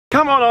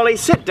Come on, Ollie,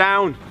 sit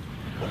down.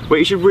 Wait,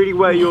 you should really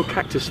wear your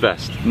cactus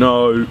vest.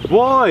 No.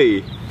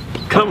 Why?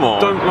 Come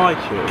on. Don't like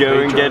it.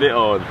 Go and get it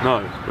on.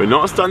 No. We're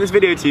not starting this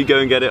video till you go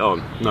and get it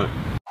on. No.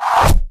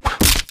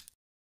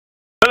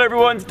 Hello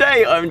everyone,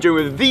 today I'm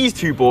joined with these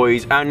two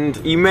boys, and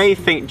you may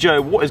think,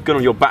 Joe, what is going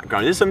on in your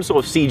background? Is this some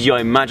sort of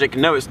CGI magic?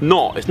 No, it's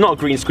not. It's not a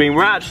green screen.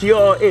 We actually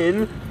are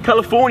in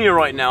California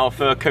right now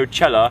for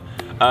Coachella,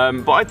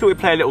 but I thought we'd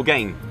play a little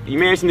game. You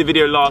may have seen the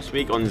video last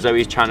week on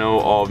Zoe's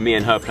channel of me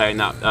and her playing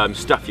that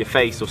stuff your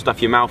face or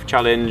stuff your mouth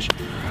challenge.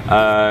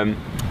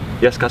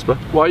 Yes, Casper?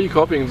 Why are you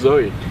copying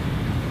Zoe?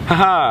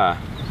 Haha.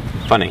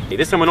 Funny.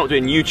 This time we're not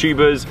doing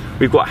YouTubers.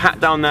 We've got a hat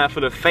down there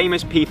full of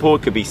famous people.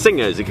 It could be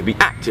singers, it could be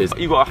actors.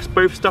 You've got to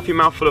both stuff your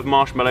mouth full of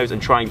marshmallows and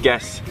try and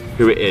guess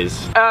who it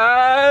is.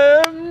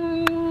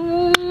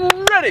 I'm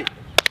ready!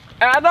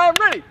 And I'm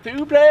ready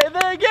to play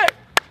the game!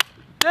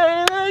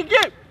 Play the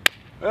game!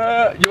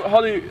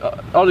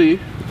 Holly.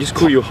 Just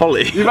call you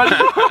Holly. His name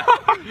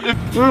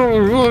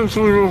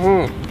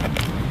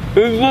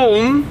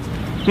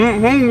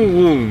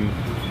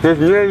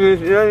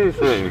is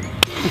anything.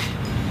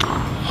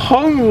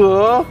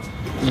 Hunger,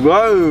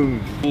 Rome.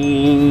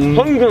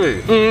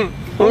 Hungry.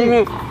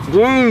 Hungry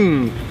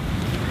dreams.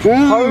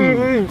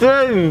 Hungry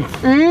dreams.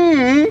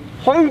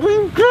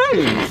 Hungry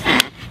dreams.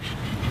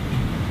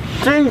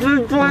 Things are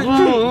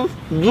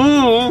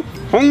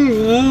hungry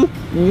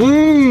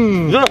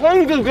dreams. The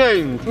Hunger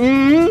Games.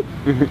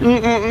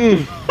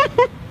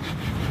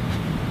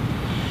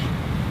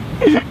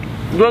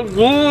 The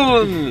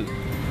gun.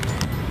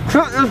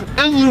 Cut is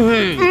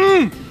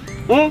everything.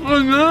 What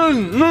was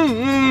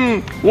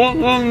that? What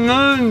was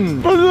that?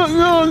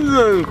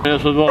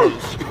 Yes,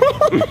 advance.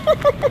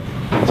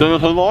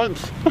 Yes,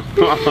 advance.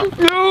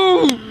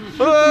 No!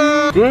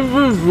 This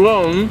is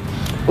one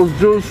of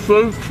those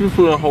fake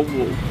people at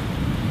Hogwarts.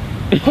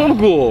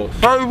 Hogwarts!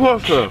 Harry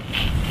Potter!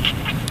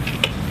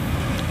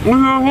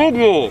 We're at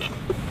Hogwarts!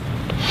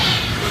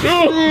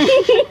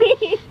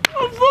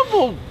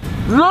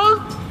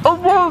 Not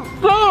about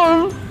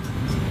time!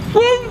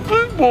 Some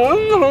people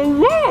in the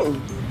world!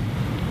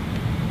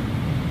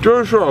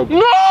 Dress up.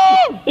 No!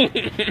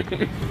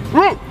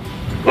 Look!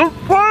 It's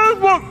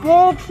private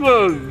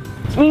boxing!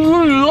 It's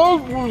really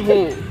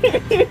lovely.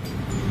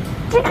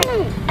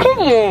 Come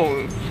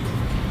on!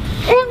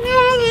 What do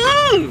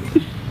you mean?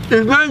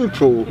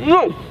 Eventual.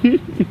 No!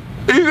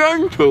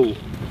 Eventual.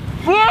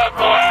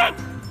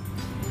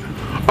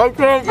 I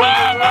can't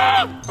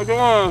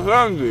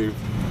understand you.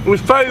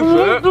 His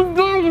favourite.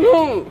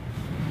 No!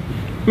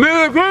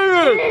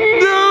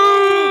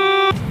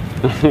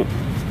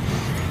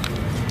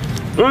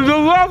 There's a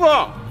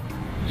lever!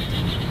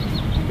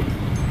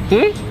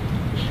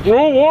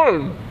 No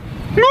one!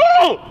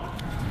 No!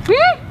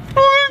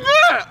 What is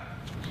that?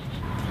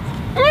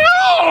 No!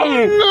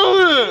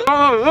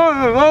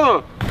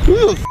 No!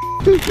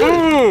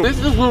 This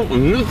is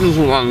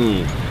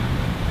one.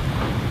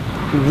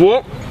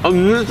 What?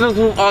 And this is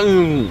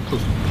one.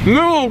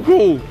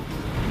 Miracle!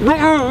 Not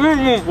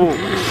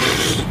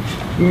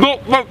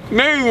that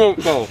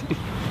miracle!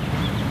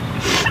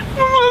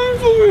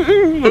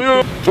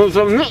 What's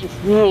the next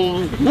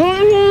one?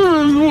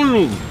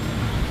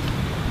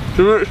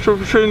 The next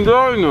between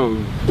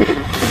dinos.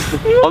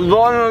 A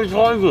dino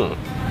tiger.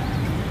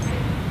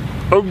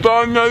 A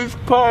dino's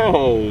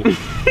pie.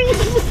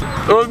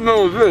 Oh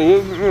no,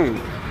 this.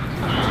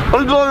 A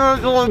dino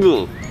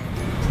tiger.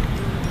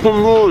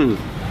 Come on.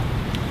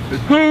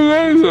 Who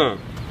is that?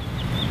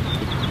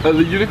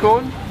 The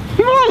unicorn?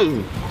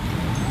 No.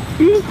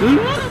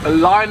 A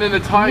lion and a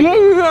tiger. What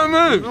does that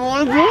mean?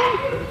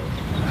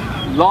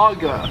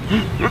 Lager.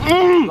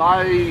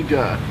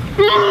 Liger.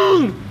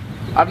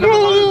 I've never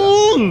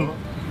heard of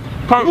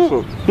that.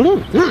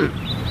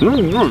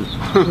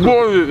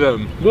 What is it then?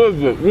 What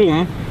is it?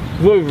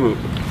 What is it?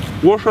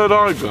 What's a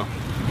liger?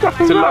 It's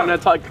a lion and a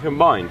tiger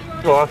combined.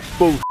 Oh, that's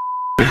bull.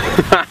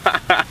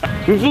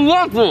 It's a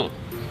liger!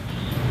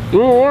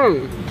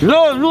 No, it's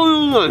not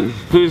really nice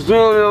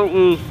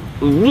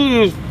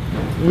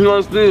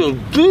thing.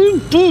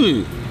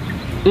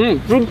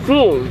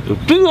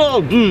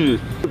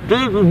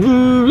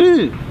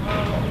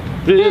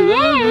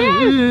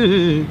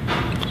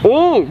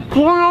 Oh,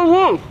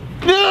 fire!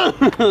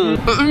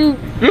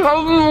 You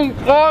haven't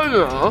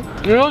fire?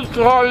 You know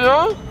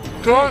fire?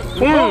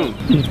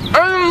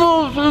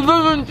 Animals who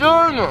live in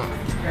China.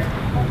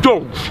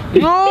 Dogs.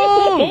 No!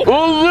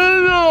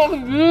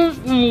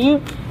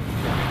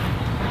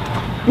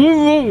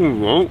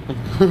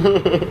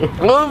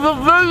 There's a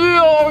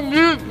video on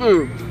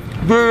YouTube.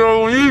 Video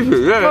on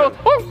YouTube, yeah.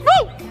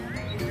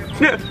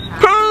 Yeah.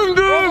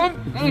 Panda!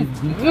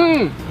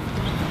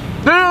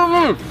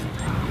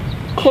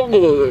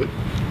 Cuddles.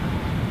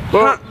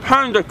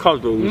 Panda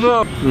cuddles.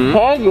 No.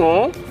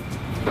 Panda?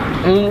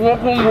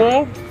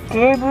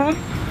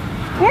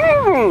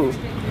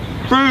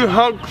 Three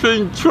hugs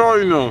in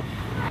China.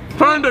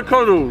 Panda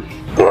cuddles.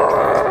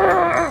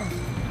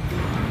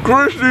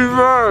 Christy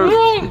Bird.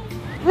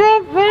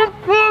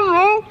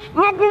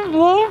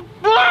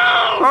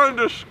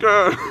 Kinda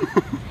scared.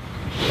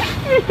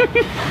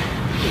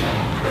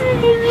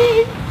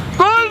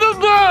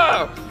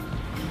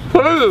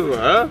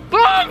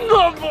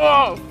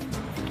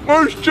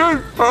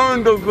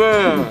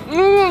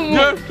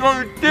 Yes,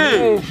 I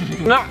did.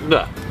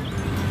 Nada.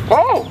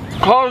 Oh,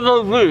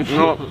 causa this.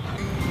 No.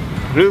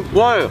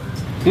 Require.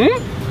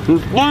 Please,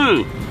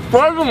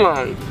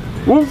 Spider-Man.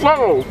 Who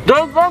follow?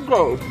 Don't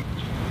follow.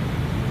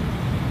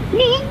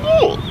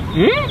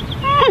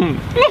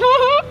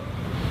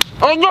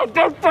 I'm not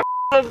that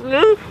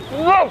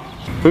f***ing no.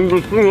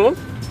 English singer?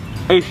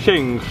 He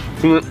sings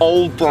from an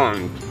old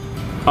band.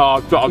 Oh, I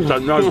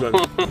don't know them.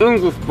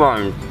 English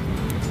band.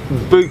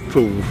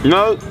 Beatles.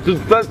 No, the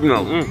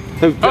Beatles.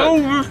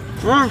 Elvis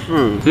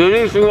Presley. The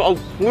lead singer of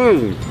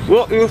Queen.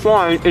 What do you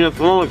find in a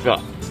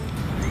Florida?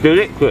 The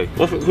liquid.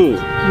 What's it called?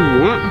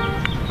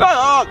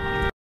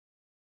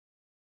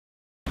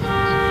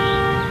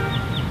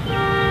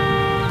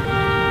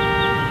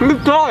 Who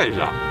died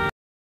that?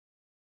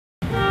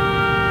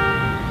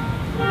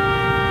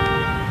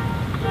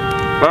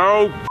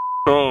 Oh,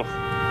 off.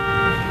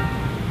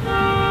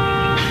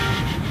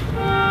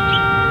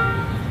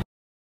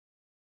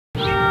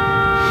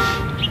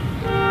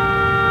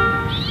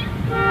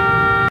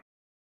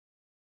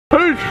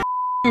 Whose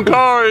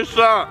car is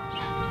that?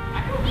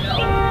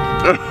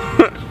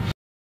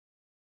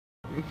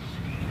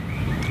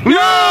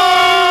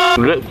 No!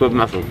 Liquid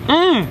metal.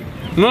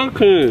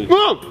 Monkey.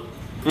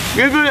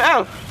 Give it an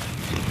F.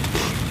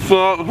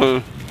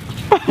 Fran.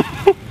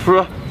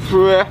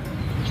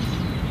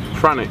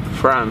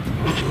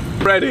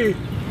 Freddie.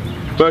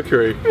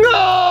 Mercury.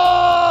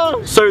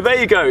 No! So there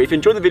you go. If you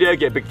enjoyed the video,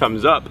 get a big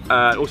thumbs up.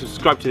 Also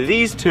subscribe to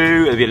these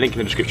two. There'll be a link in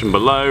the description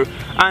below.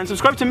 And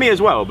subscribe to me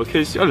as well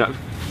because, oh no.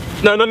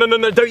 No,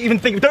 don't even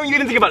think about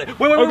it.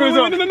 Wait, no.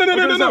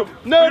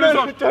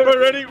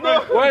 Ready?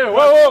 Whoa.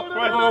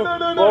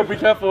 Oh, be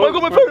careful. I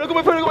got my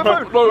phone.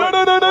 No.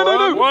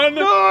 1, 2.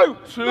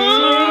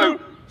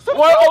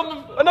 Wait,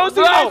 no, it's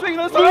the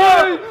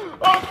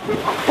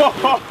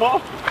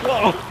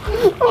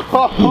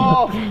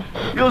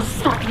You're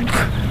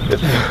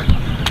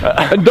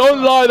And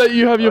don't lie that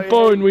you have your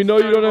phone. We know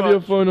you don't have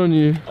your phone on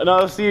you. And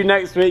I'll see you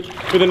next week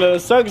with another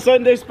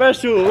Sunday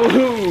special.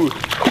 Ooh.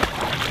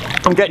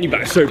 I'm getting you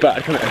back so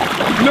bad, come here.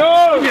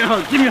 No!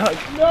 Give me a hug.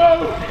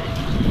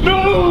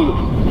 No!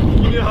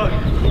 Give me a hug.